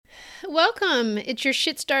Welcome. It's your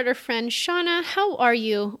shit starter friend, Shauna. How are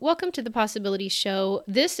you? Welcome to the Possibility Show.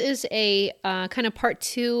 This is a kind of part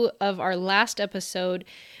 2 of our last episode.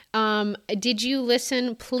 Did you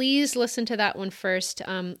listen? Please listen to that one first.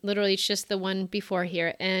 Literally, it's just the one before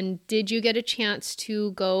here. And did you get a chance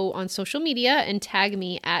to go on social media and tag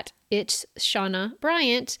me at It's Shauna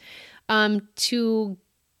Bryant to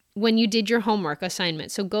when you did your homework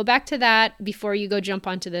assignment? So go back to that before you go jump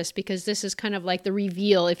onto this, because this is kind of like the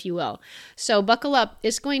reveal, if you will. So buckle up.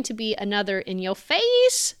 It's going to be another in your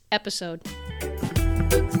face episode.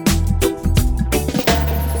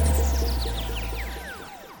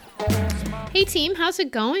 Hey team, how's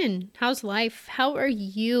it going? How's life? How are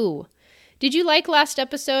you? Did you like last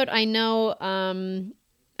episode? I know,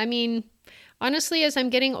 honestly, as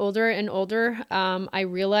I'm getting older and older, I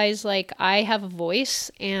realize like I have a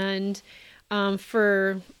voice, and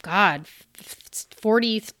for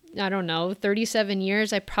 37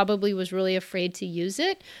 years, I probably was really afraid to use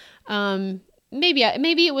it.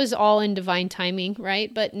 Maybe it was all in divine timing,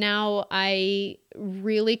 right? But now I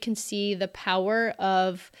really can see the power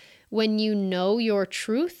of when you know your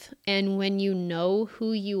truth and when you know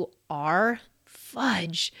who you are,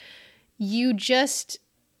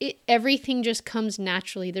 everything just comes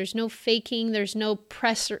naturally. There's no faking. There's no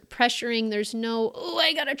pressuring. There's no, oh,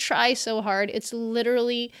 I gotta try so hard. It's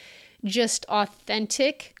literally just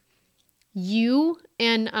authentic you.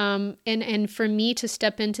 And for me to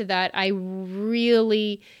step into that, I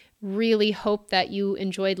really, really hope that you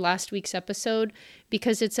enjoyed last week's episode,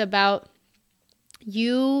 because it's about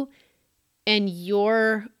you and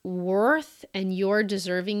your worth and your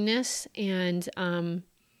deservingness. And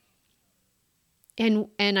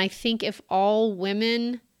I think if all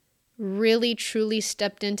women really truly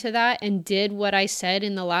stepped into that and did what I said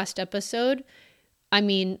in the last episode,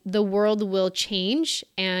 the world will change.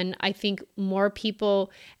 And I think more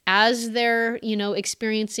people, as they're,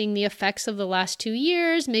 experiencing the effects of the last 2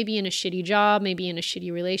 years, maybe in a shitty job, maybe in a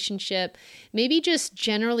shitty relationship, maybe just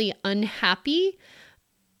generally unhappy,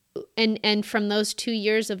 and from those 2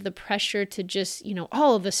 years of the pressure to just,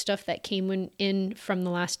 all of the stuff that came in from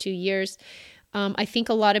the last 2 years, I think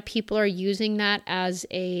a lot of people are using that as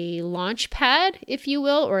a launch pad, if you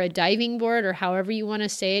will, or a diving board, or however you want to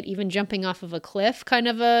say it, even jumping off of a cliff, kind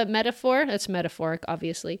of a metaphor. That's metaphoric,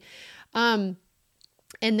 obviously. And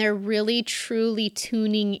they're really, truly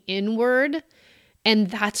tuning inward. And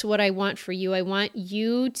that's what I want for you. I want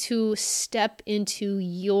you to step into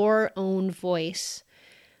your own voice.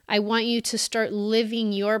 I want you to start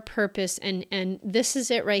living your purpose. And this is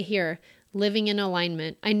it right here. Living in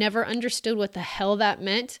alignment. I never understood what the hell that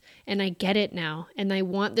meant, and I get it now. And I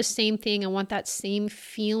want the same thing. I want that same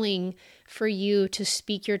feeling for you to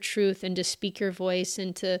speak your truth and to speak your voice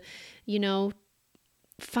and to,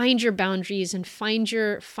 find your boundaries and find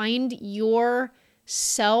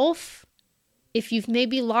yourself. If you've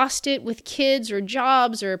maybe lost it with kids or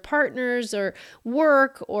jobs or partners or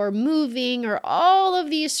work or moving or all of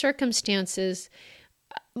these circumstances,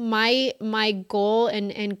 my goal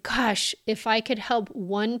and gosh, if I could help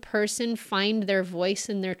one person find their voice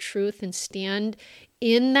and their truth and stand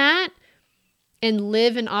in that and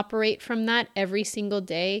live and operate from that every single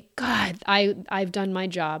day, God, I've done my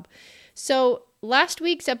job. So last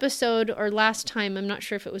week's episode, or last time, I'm not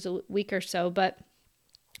sure if it was a week or so, but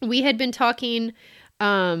we had been talking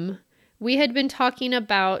about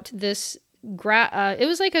this. It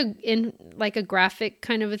was like a graphic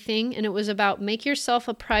kind of a thing, and it was about make yourself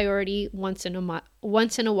a priority once in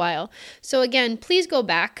a while. So again, please go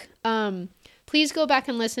back and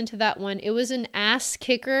listen to that one. It was an ass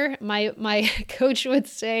kicker. My coach would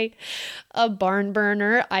say a barn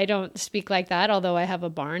burner. I don't speak like that, although I have a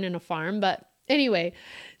barn and a farm. But anyway,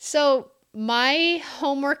 so my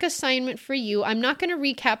homework assignment for you, I'm not going to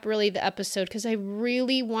recap really the episode because I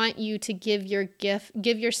really want you to give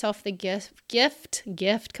yourself the gift.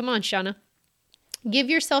 Come on, Shauna. Give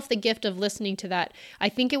yourself the gift of listening to that. I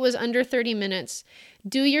think it was under 30 minutes.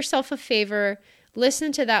 Do yourself a favor.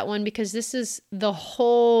 Listen to that one, because this is this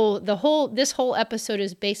whole episode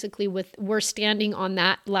is basically we're standing on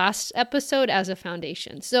that last episode as a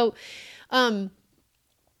foundation. So,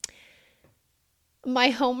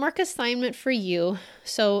 my homework assignment for you,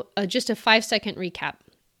 so just a 5-second recap.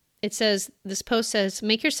 This post says,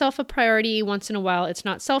 make yourself a priority once in a while. It's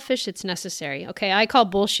not selfish, it's necessary. Okay, I call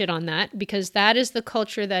bullshit on that, because that is the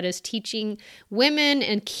culture that is teaching women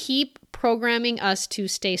and keep programming us to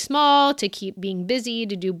stay small, to keep being busy,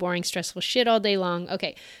 to do boring, stressful shit all day long.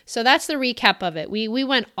 Okay, so that's the recap of it. We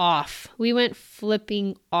went off. We went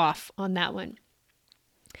flipping off on that one.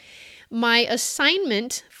 My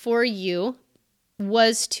assignment for you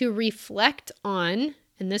was to reflect on,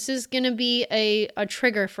 And this is going to be a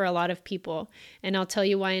trigger for a lot of people. And I'll tell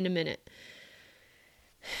you why in a minute.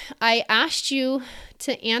 I asked you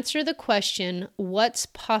to answer the question, what's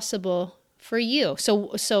possible for you?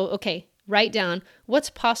 So okay, write down,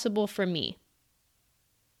 what's possible for me?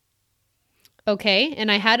 Okay,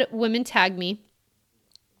 and I had women tag me.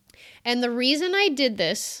 And the reason I did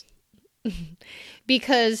this,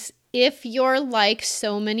 because if you're like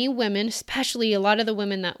so many women, especially a lot of the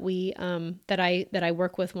women that that I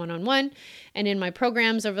work with one-on-one and in my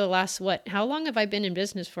programs over the last, how long have I been in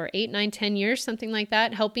business for? 8, 9, 10 years, something like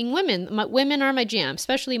that, helping women. Women are my jam,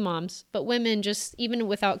 especially moms, but women just, even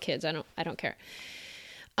without kids, I don't care.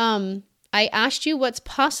 I asked you what's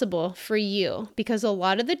possible for you, because a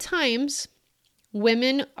lot of the times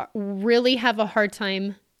women really have a hard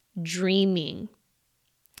time dreaming.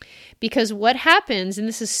 Because what happens, and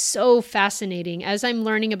this is so fascinating, as I'm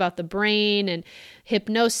learning about the brain and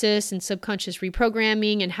hypnosis and subconscious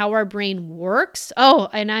reprogramming and how our brain works. Oh,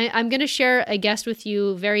 and I'm going to share a guest with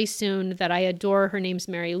you very soon that I adore. Her name's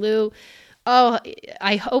Mary Lou. Oh,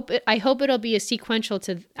 I hope it'll be a sequential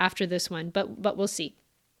to after this one, but we'll see.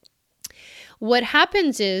 What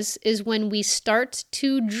happens is when we start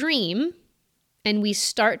to dream and we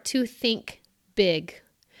start to think big,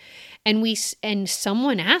 and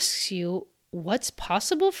someone asks you, what's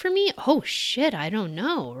possible for me? Oh shit, I don't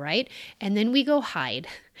know, right? And then we go hide.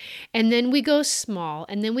 And then we go small.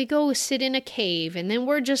 And then we go sit in a cave. And then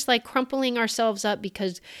we're just like crumpling ourselves up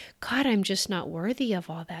because, God, I'm just not worthy of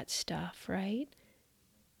all that stuff, right?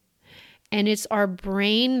 And it's our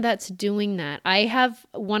brain that's doing that. I have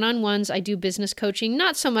one-on-ones. I do business coaching,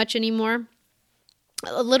 not so much anymore,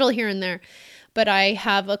 a little here and there. But I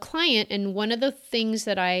have a client, and one of the things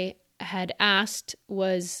that I had asked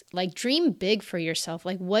was like, dream big for yourself.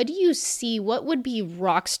 Like, what do you see? What would be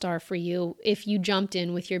rock star for you if you jumped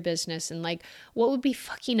in with your business? And like, what would be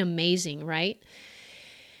fucking amazing, right?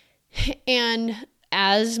 And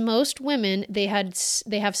as most women, they have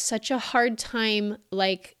such a hard time,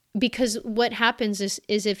 like, because what happens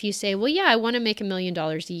is if you say, well, yeah, I want to make $1 million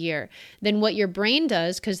a year, then what your brain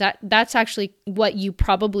does, because that's actually what you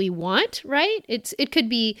probably want, right? It could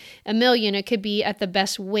be $1 million. It could be at the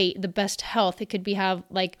best weight, the best health. It could be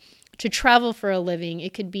to travel for a living.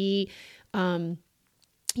 It could be,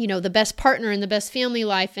 the best partner and the best family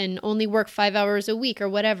life and only work 5 hours a week or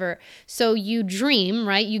whatever. So you dream,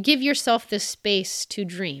 right? You give yourself this space to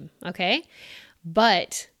dream. Okay.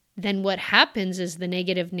 But then what happens is the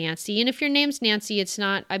negative Nancy. And if your name's Nancy, it's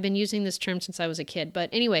not, I've been using this term since I was a kid. But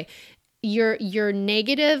anyway, your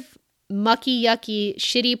negative, mucky, yucky,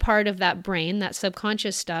 shitty part of that brain, that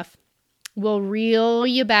subconscious stuff, will reel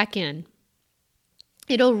you back in.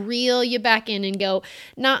 It'll reel you back in and go,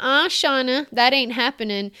 nah, Shauna, that ain't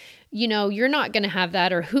happening. You're not going to have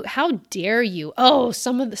that, or how dare you? Oh,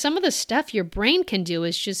 some of the stuff your brain can do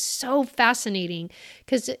is just so fascinating.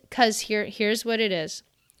 Because here's what it is.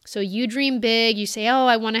 So you dream big, you say, oh,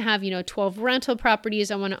 I want to have, 12 rental properties.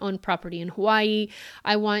 I want to own property in Hawaii.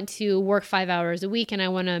 I want to work 5 hours a week and I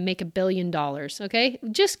want to make $1 billion. Okay.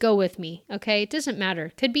 Just go with me. Okay. It doesn't matter.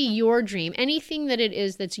 It could be your dream, anything that it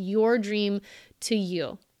is that's your dream to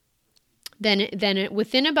you. Then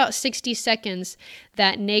within about 60 seconds,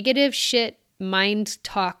 that negative shit mind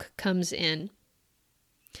talk comes in.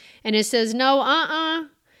 And it says, no,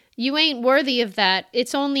 you ain't worthy of that.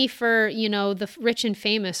 It's only for, the rich and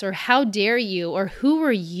famous, or how dare you, or who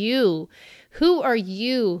are you? Who are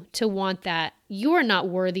you to want that? You are not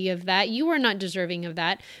worthy of that. You are not deserving of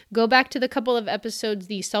that. Go back to the couple of episodes,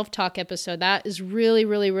 the self-talk episode. That is really,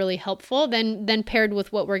 really, really helpful. Then paired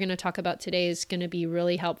with what we're going to talk about today is going to be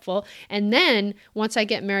really helpful. And then once I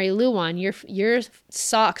get Mary Lou on, your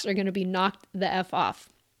socks are going to be knocked the F off.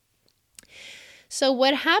 So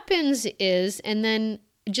what happens is, and then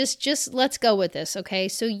just let's go with this, okay?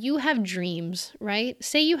 So you have dreams, right?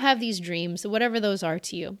 Say you have these dreams, whatever those are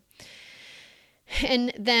to you.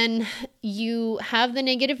 And then you have the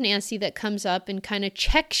negative Nancy that comes up and kind of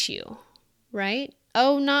checks you, right?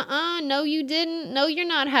 Oh, no, you didn't. No, you're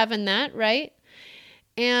not having that, right?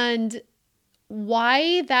 And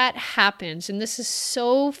why that happens, and this is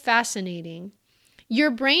so fascinating,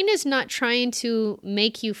 your brain is not trying to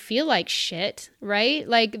make you feel like shit, right?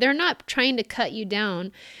 Like, they're not trying to cut you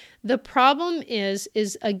down. The problem is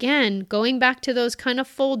again, going back to those kind of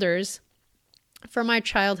folders from my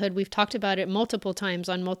childhood. We've talked about it multiple times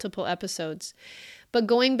on multiple episodes. But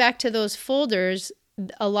going back to those folders,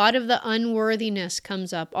 a lot of the unworthiness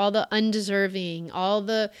comes up, all the undeserving, all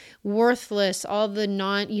the worthless, all the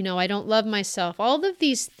I don't love myself. All of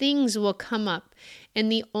these things will come up.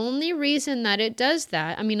 And the only reason that it does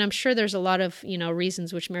that, I mean, I'm sure there's a lot of,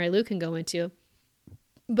 reasons which Mary Lou can go into,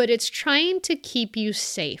 but it's trying to keep you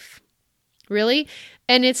safe. Really?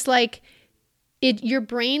 And it's like, your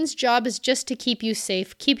brain's job is just to keep you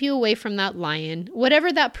safe, keep you away from that lion,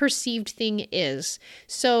 whatever that perceived thing is.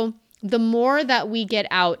 So the more that we get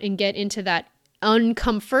out and get into that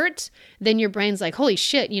uncomfort, then your brain's like, holy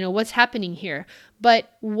shit, what's happening here?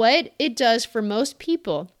 But what it does for most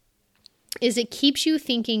people is it keeps you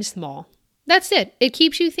thinking small. That's it. It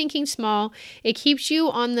keeps you thinking small. It keeps you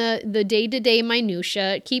on the day-to-day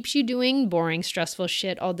minutia. It keeps you doing boring, stressful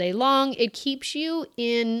shit all day long. It keeps you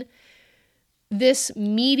in this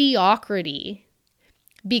mediocrity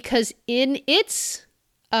because in its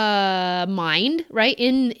mind, right,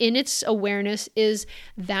 in its awareness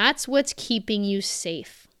that's what's keeping you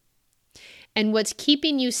safe. And what's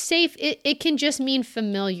keeping you safe, it can just mean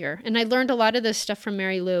familiar. And I learned a lot of this stuff from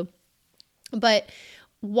Mary Lou. But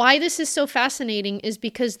why this is so fascinating is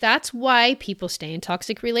because that's why people stay in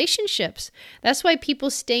toxic relationships. That's why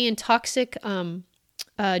people stay in toxic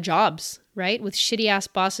jobs, right? With shitty ass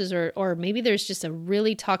bosses, or maybe there's just a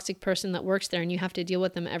really toxic person that works there and you have to deal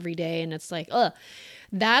with them every day. And it's like, ugh.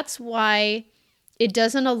 That's why it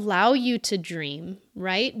doesn't allow you to dream,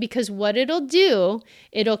 right? Because what it'll do,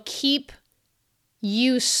 it'll keep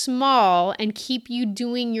you small and keep you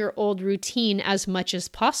doing your old routine as much as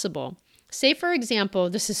possible. Say, for example,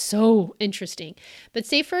 this is so interesting, but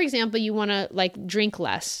say, for example, you want to like drink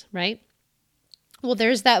less, right? Well,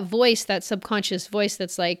 there's that voice, that subconscious voice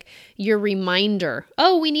that's like your reminder.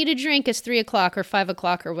 Oh, we need a drink. It's 3:00 or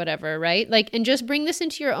 5:00 or whatever, right? Like, and just bring this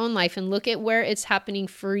into your own life and look at where it's happening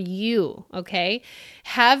for you, okay?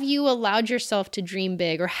 Have you allowed yourself to dream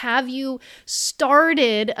big, or have you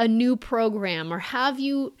started a new program, or have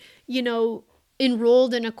you,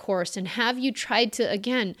 enrolled in a course, and have you tried to,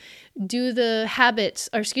 again, do the habits,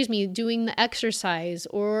 or doing the exercise,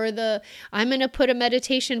 or I'm going to put a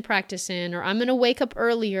meditation practice in, or I'm going to wake up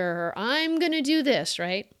earlier, or I'm going to do this,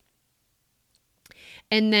 right?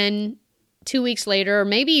 And then 2 weeks later, or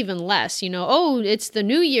maybe even less, oh, it's the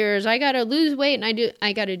New Year's, I got to lose weight and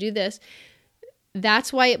I got to do this.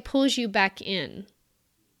 That's why it pulls you back in.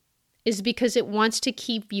 Is because it wants to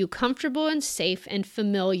keep you comfortable and safe and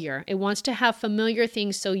familiar. It wants to have familiar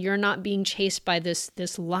things so you're not being chased by this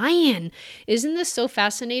lion. Isn't this so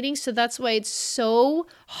fascinating? So that's why it's so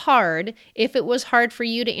hard. If it was hard for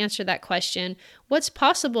you to answer that question, what's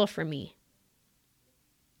possible for me?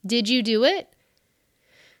 Did you do it?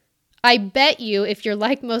 I bet you, if you're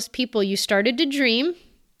like most people, you started to dream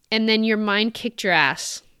and then your mind kicked your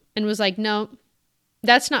ass and was like, no,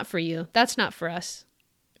 that's not for you. That's not for us.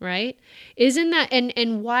 Right? Isn't that,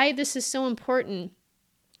 and why this is so important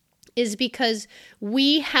is because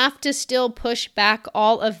we have to still push back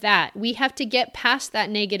all of that. We have to get past that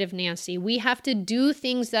negative Nancy. We have to do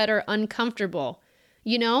things that are uncomfortable.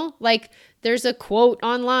 Like there's a quote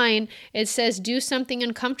online. It says, do something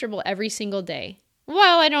uncomfortable every single day.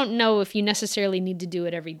 Well, I don't know if you necessarily need to do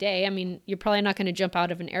it every day. I mean, you're probably not going to jump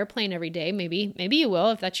out of an airplane every day. Maybe you will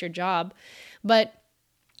if that's your job. But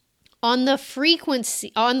how do you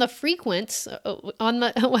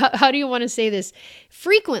want to say this?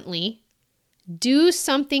 Frequently, do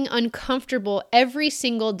something uncomfortable every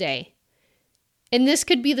single day. And this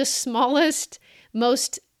could be the smallest,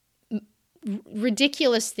 most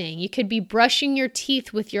ridiculous thing. You could be brushing your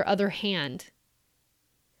teeth with your other hand.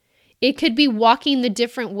 It could be walking the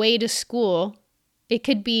different way to school. It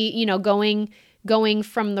could be, going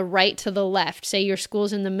from the right to the left. Say your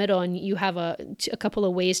school's in the middle and you have a couple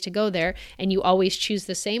of ways to go there and you always choose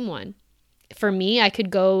the same one. For me, I could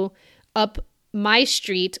go up my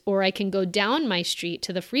street or I can go down my street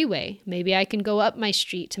to the freeway. Maybe I can go up my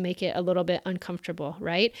street to make it a little bit uncomfortable,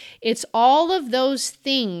 right? It's all of those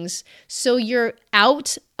things so you're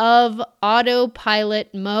out of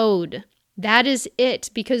autopilot mode. That is it,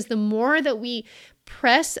 because the more that we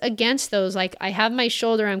press against those, like I have my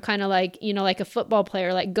shoulder, I'm kind of like, like a football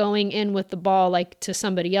player, like going in with the ball, like to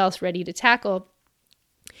somebody else ready to tackle.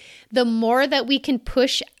 The more that we can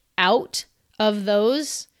push out of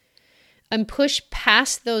those and push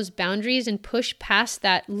past those boundaries and push past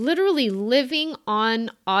that literally living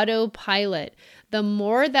on autopilot, the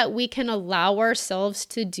more that we can allow ourselves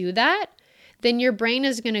to do that, then your brain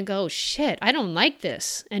is going to go, shit, I don't like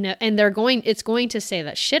this. And it's going to say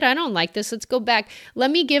that, shit, I don't like this. Let's go back.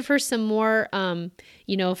 Let me give her some more,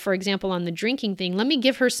 for example, on the drinking thing, let me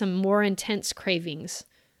give her some more intense cravings,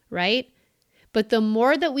 right? But the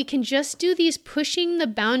more that we can just do these pushing the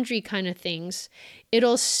boundary kind of things,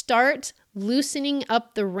 it'll start loosening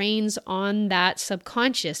up the reins on that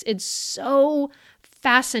subconscious. It's so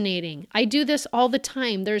fascinating. I do this all the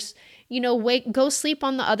time. There's, go sleep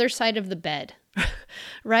on the other side of the bed,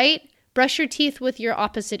 right? Brush your teeth with your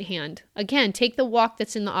opposite hand. Again, take the walk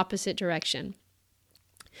that's in the opposite direction.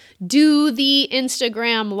 Do the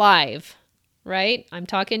Instagram live, right? I'm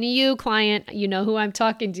talking to you, client. You know who I'm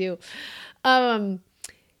talking to.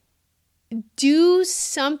 Do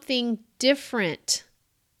something different,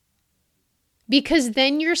 because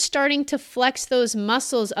then you're starting to flex those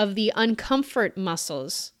muscles of the uncomfort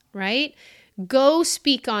muscles, right? Go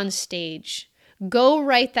speak on stage. Go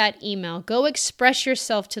write that email. Go express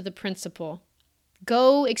yourself to the principal.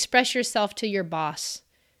 Go express yourself to your boss.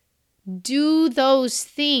 Do those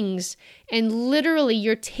things, and literally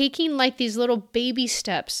you're taking like these little baby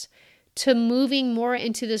steps to moving more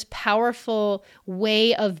into this powerful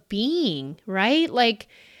way of being, right? Like,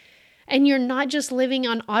 and you're not just living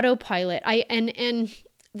on autopilot.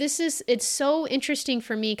 It's so interesting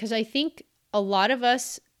for me because I think a lot of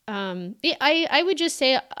us, I would just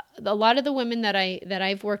say a lot of the women that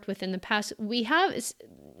I've worked with in the past,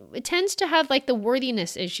 it tends to have like the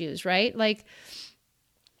worthiness issues, right? Like,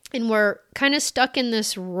 and we're kind of stuck in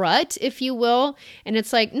this rut, if you will. And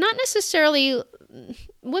it's like, not necessarily,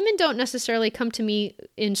 women don't necessarily come to me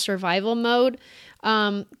in survival mode.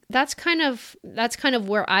 That's kind of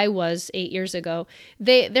where I was 8 years ago.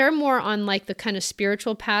 They're more on like the kind of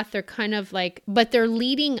spiritual path. They're kind of like, but they're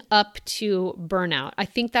leading up to burnout. I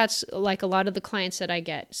think that's like a lot of the clients that I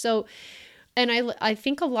get. So, and I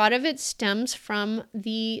think a lot of it stems from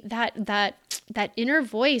that inner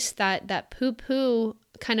voice, that poo-poo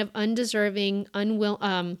kind of undeserving,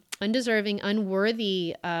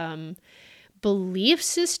 unworthy, belief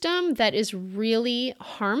system that is really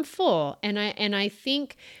harmful. And I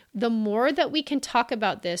think the more that we can talk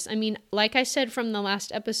about this, I mean, like I said from the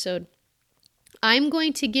last episode, I'm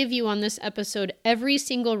going to give you on this episode every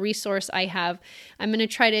single resource I have. I'm going to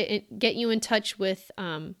try to get you in touch with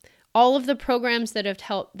all of the programs that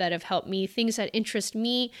have helped me, things that interest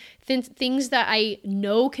me, things that I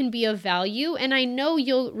know can be of value, and I know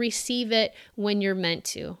you'll receive it when you're meant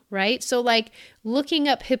to, right? So like looking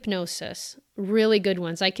up hypnosis, really good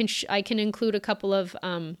ones. I can include a couple of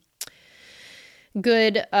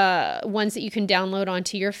good ones that you can download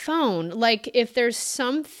onto your phone. Like if there's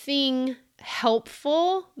something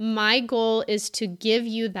helpful, my goal is to give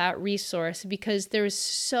you that resource, because there's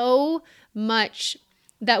so much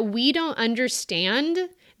that we don't understand,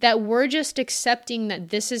 that we're just accepting that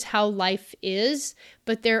this is how life is,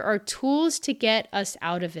 but there are tools to get us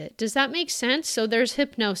out of it. Does that make sense? So there's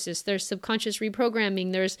hypnosis, there's subconscious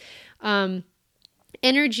reprogramming, there's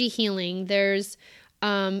energy healing, there's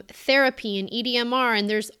therapy and EDMR, and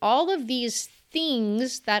there's all of these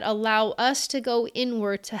things that allow us to go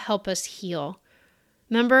inward to help us heal.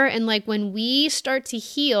 Remember? And like when we start to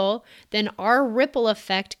heal, then our ripple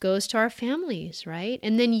effect goes to our families, right?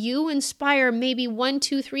 And then you inspire maybe 1,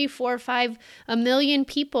 2, 3, 4, 5, a million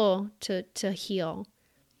people to heal.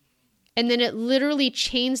 And then it literally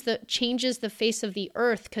changes the face of the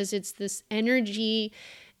earth, because it's this energy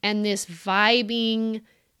and this vibing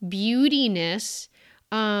beautiness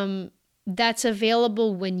that's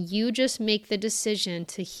available when you just make the decision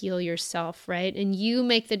to heal yourself, right? And you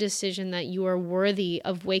make the decision that you are worthy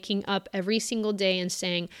of waking up every single day and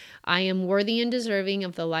saying, I am worthy and deserving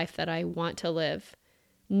of the life that I want to live,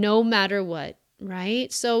 no matter what,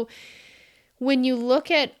 right? So when you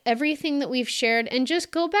look at everything that we've shared, and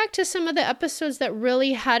just go back to some of the episodes that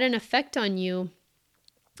really had an effect on you,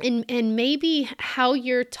 and maybe how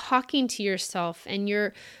you're talking to yourself and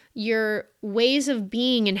your ways of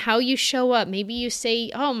being and how you show up. Maybe you say,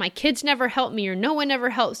 oh, my kids never help me, or no one ever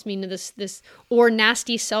helps me, this or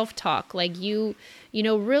nasty self-talk, like you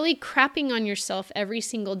know, really crapping on yourself every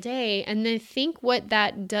single day. And then think what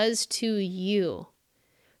that does to you.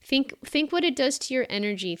 Think what it does to your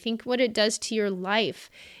energy. Think what it does to your life.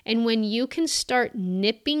 And when you can start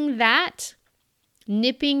nipping that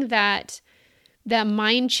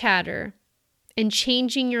mind chatter and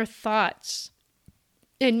changing your thoughts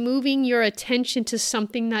and moving your attention to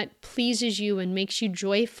something that pleases you and makes you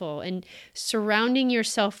joyful, and surrounding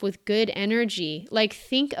yourself with good energy, like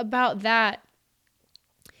think about that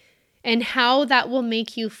and how that will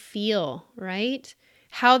make you feel, right?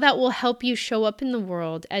 How that will help you show up in the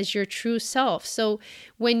world as your true self. So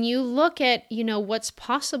when you look at, you know, what's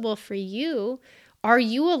possible for you, are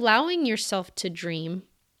you allowing yourself to dream?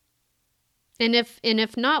 And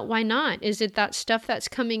if not, why not? Is it that stuff that's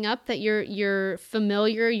coming up that you're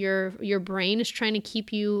familiar, your brain is trying to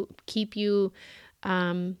keep you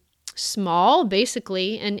small,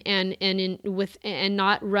 basically, and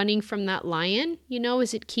not running from that lion? You know,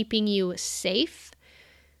 is it keeping you safe?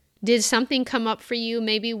 Did something come up for you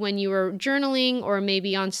maybe when you were journaling, or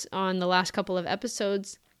maybe on the last couple of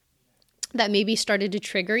episodes that maybe started to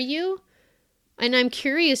trigger you? And I'm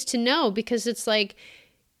curious to know, because it's like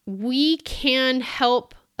we can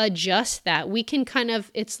help adjust that. We can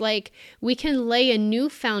it's like we can lay a new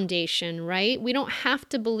foundation, right? We don't have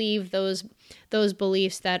to believe those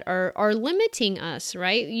beliefs that are limiting us,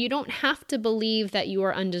 right? You don't have to believe that you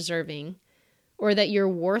are undeserving or that you're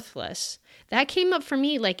worthless. That came up for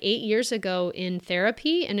me like 8 years ago in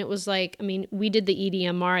therapy. And it was like, I mean, we did the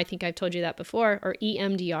EDMR. I think I've told you that before, or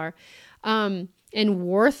EMDR. And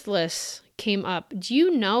worthless came up. Do you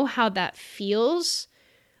know how that feels?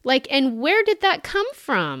 Like, and where did that come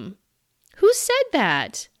from? Who said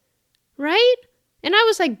that? Right? And I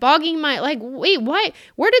was like bogging wait, why?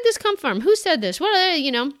 Where did this come from? Who said this? What,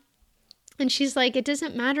 And she's like, it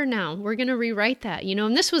doesn't matter now. We're going to rewrite that,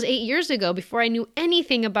 And this was 8 years ago, before I knew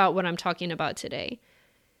anything about what I'm talking about today.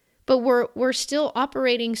 But we're still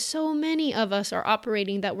operating, so many of us are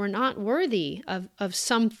operating that we're not worthy of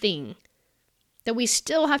something, that we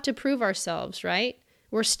still have to prove ourselves, right?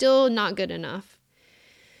 We're still not good enough.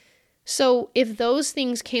 So if those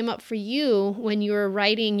things came up for you when you were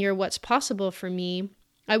writing your What's Possible for Me,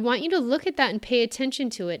 I want you to look at that and pay attention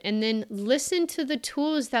to it, and then listen to the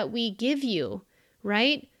tools that we give you,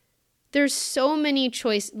 right? There's so many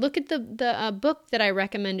choices. Look at the book that I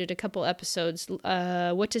recommended a couple episodes,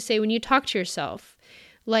 What to Say When You Talk to Yourself.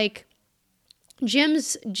 Like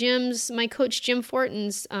my coach Jim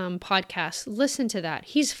Fortin's podcast. Listen to that.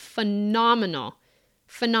 He's phenomenal.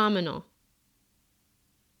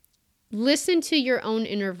 Listen to your own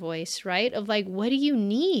inner voice, right? Of like, what do you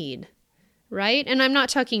need, right? And I'm not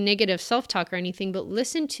talking negative self-talk or anything, but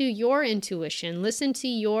listen to your intuition. Listen to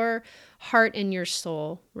your heart and your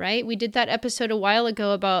soul, right? We did that episode a while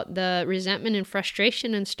ago about the resentment and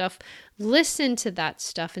frustration and stuff. Listen to that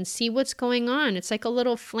stuff and see what's going on. It's like a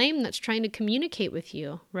little flame that's trying to communicate with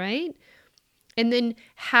you, right? And then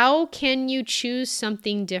how can you choose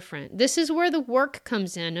something different? This is where the work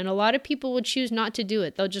comes in. And a lot of people will choose not to do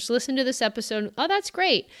it. They'll just listen to this episode. Oh, that's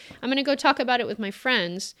great. I'm going to go talk about it with my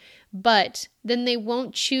friends. But then they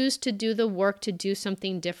won't choose to do the work to do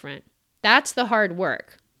something different. That's the hard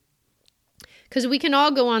work. Because we can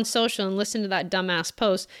all go on social and listen to that dumbass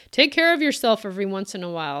post. Take care of yourself every once in a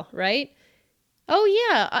while, right? Oh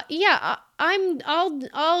yeah,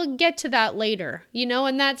 I'll get to that later,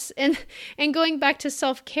 and that's, and going back to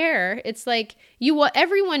self-care, it's like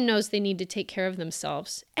everyone knows they need to take care of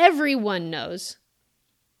themselves. Everyone knows.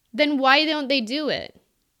 Then why don't they do it?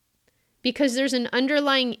 Because there's an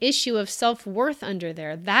underlying issue of self-worth under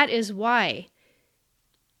there. That is why.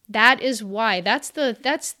 That's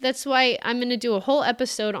why I'm going to do a whole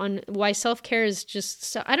episode on why self-care is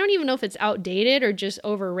just, I don't even know if it's outdated or just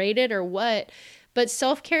overrated or what, but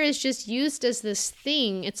self-care is just used as this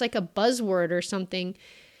thing. It's like a buzzword or something.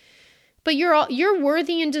 But you're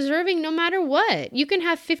worthy and deserving no matter what. You can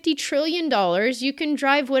have $50 trillion. You can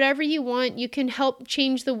drive whatever you want. You can help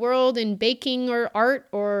change the world in baking or art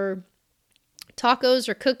or tacos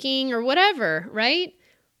or cooking or whatever, right?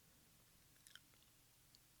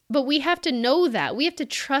 But we have to know that. We have to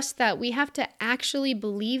trust that. We have to actually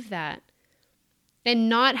believe that. And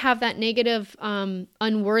not have that negative,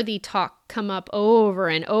 unworthy talk come up over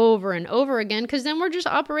and over and over again, because then we're just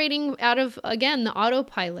operating out of, again, the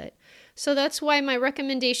autopilot. So that's why my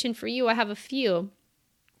recommendation for you, I have a few.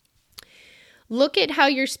 Look at how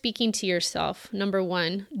you're speaking to yourself, number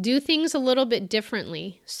one. Do things a little bit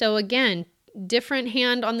differently. So again, different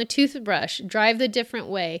hand on the toothbrush, drive the different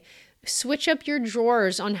way. Switch up your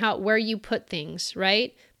drawers on where you put things,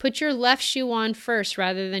 right? Put your left shoe on first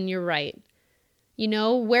rather than your right.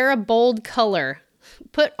 Wear a bold color.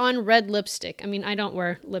 Put on red lipstick. I mean, I don't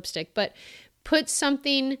wear lipstick, but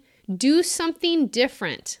do something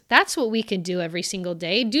different. That's what we can do every single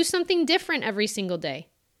day. Do something different every single day.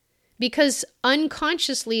 Because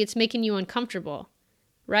unconsciously, it's making you uncomfortable,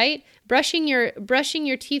 right? Brushing your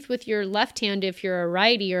teeth with your left hand if you're a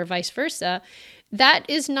righty or vice versa, that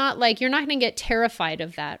is not like, you're not going to get terrified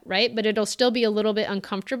of that, right? But it'll still be a little bit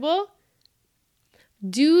uncomfortable.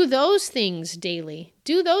 Do those things daily.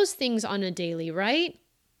 Do those things on a daily, right?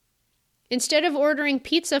 Instead of ordering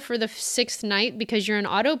pizza for the 6th night because you're in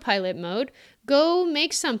autopilot mode, go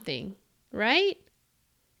make something, right?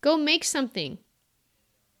 Go make something.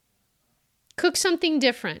 Cook something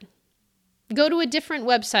different. Go to a different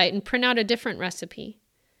website and print out a different recipe,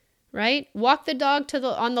 right? Walk the dog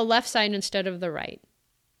on the left side instead of the right.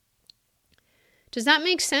 Does that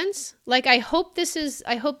make sense? Like, I hope this is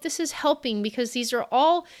helping, because these are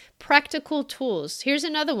all practical tools. Here's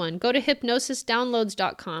another one. Go to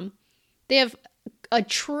hypnosisdownloads.com. They have a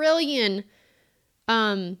trillion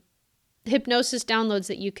hypnosis downloads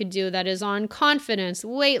that you could do that is on confidence,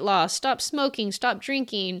 weight loss, stop smoking, stop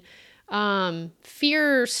drinking,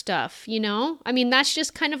 fear stuff, I mean, that's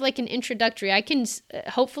just kind of like an introductory. I can,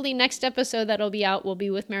 hopefully next episode that'll be out will be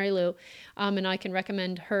with Mary Lou, and I can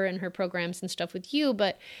recommend her and her programs and stuff with you,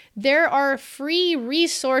 but there are free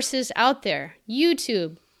resources out there,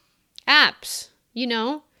 YouTube, apps,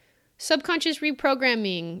 subconscious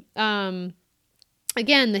reprogramming,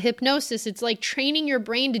 again, the hypnosis, it's like training your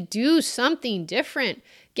brain to do something different.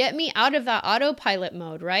 Get me out of that autopilot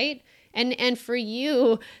mode, right? And for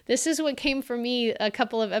you, this is what came for me a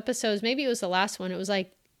couple of episodes. Maybe it was the last one. It was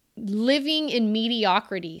like living in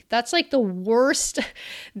mediocrity. That's like the worst.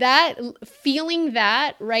 That feeling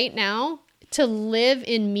that right now, to live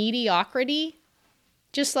in mediocrity,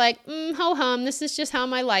 just like, ho hum, this is just how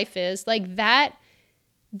my life is. Like that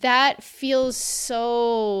feels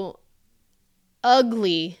so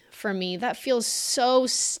ugly for me. That feels so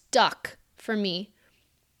stuck for me.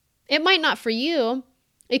 It might not for you.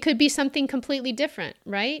 It could be something completely different,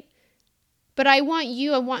 right? But I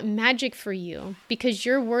want magic for you because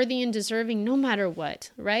you're worthy and deserving no matter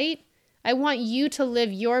what, right? I want you to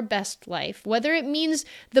live your best life, whether it means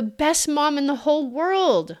the best mom in the whole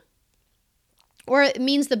world, or it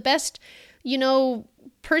means the best,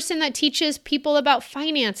 person that teaches people about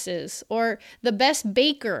finances, or the best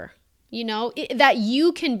baker, that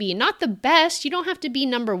you can be. Not the best. You don't have to be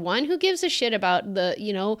number one. Who gives a shit about the,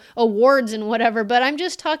 awards and whatever, but I'm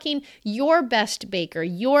just talking your best baker,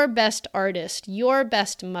 your best artist, your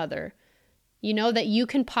best mother, that you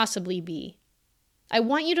can possibly be. I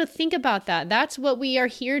want you to think about that. That's what we are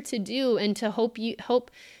here to do, and to help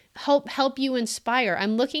you inspire.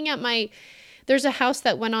 I'm looking at there's a house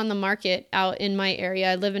that went on the market out in my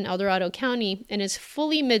area. I live in El Dorado County, and it's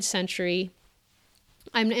fully mid-century.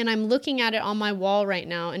 I'm looking at it on my wall right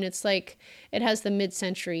now, and it's like, it has the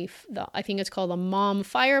mid-century, I think it's called a Malm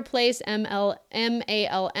fireplace, MALM.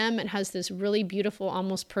 It has this really beautiful,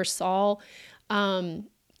 almost Persol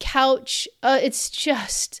couch. It's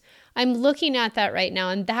just, I'm looking at that right now,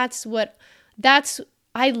 and I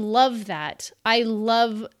love that. I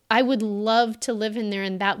would love to live in there,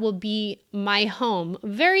 and that will be my home.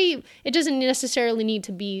 It doesn't necessarily need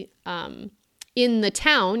to be in the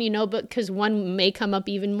town, but because one may come up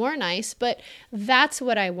even more nice, but that's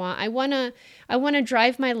what I want. I want to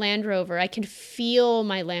drive my Land Rover. I can feel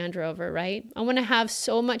my Land Rover, right? I want to have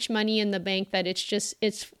so much money in the bank that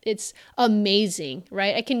it's amazing,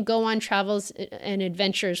 right? I can go on travels and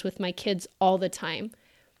adventures with my kids all the time.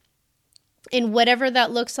 And whatever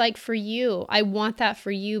that looks like for you, I want that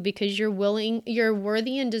for you because you're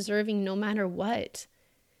worthy and deserving no matter what.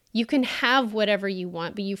 You can have whatever you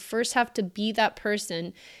want, but you first have to be that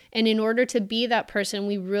person. And in order to be that person,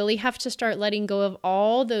 we really have to start letting go of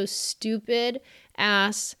all those stupid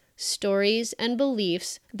ass stories and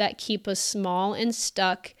beliefs that keep us small and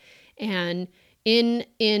stuck and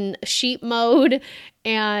in sheep mode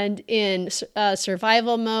and in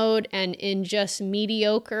survival mode and in just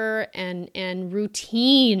mediocre and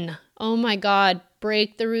routine. Oh my God,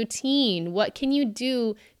 break the routine. What can you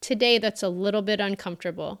do today that's a little bit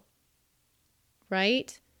uncomfortable,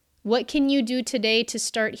 right? What can you do today to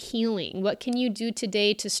start healing? What can you do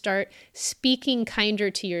today to start speaking kinder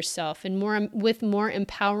to yourself and with more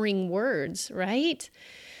empowering words, right?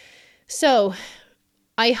 So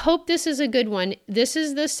I hope this is a good one. This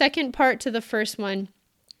is the second part to the first one.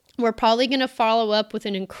 We're probably going to follow up with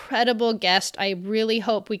an incredible guest. I really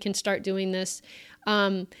hope we can start doing this.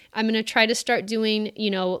 I'm going to try to start doing,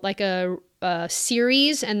 like a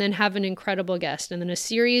series and then have an incredible guest, and then a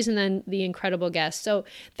series and then the incredible guest. So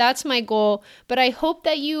that's my goal. But I hope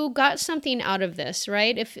that you got something out of this,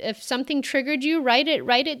 right? If something triggered you, write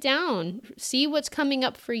it down. See what's coming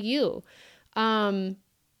up for you. I'm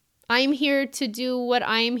here to do what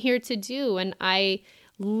I am here to do. And I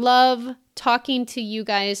love talking to you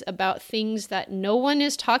guys about things that no one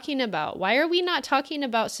is talking about. Why are we not talking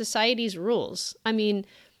about society's rules? I mean,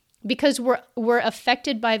 because we're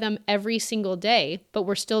affected by them every single day, but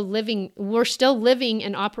we're still living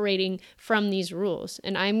and operating from these rules.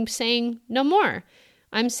 And I'm saying no more.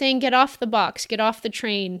 I'm saying get off the box, get off the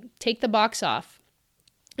train, take the box off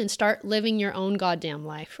and start living your own goddamn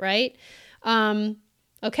life, right?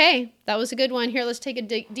 Okay, that was a good one. Here, let's take a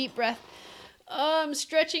deep breath. I'm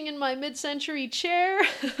stretching in my mid-century chair.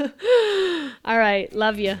 All right,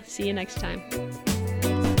 love you. See you next time.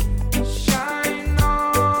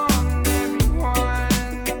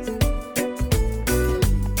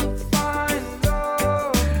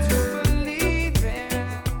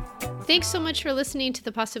 thanks so much for listening to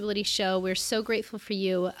The Possibility Show. We're so grateful for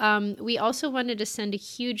you. We also wanted to send a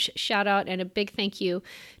huge shout out and a big thank you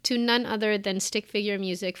to none other than Stick Figure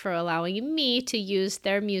Music for allowing me to use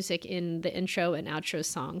their music in the intro and outro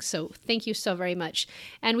songs. So thank you so very much.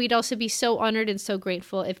 And we'd also be so honored and so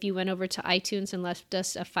grateful if you went over to iTunes and left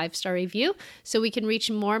us a 5-star review so we can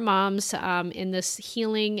reach more moms in this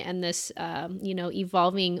healing and this,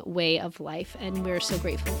 evolving way of life. And we're so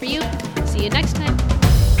grateful for you. See you next time.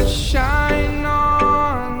 Shine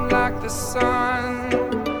on like the sun,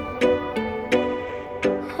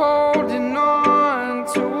 holding on.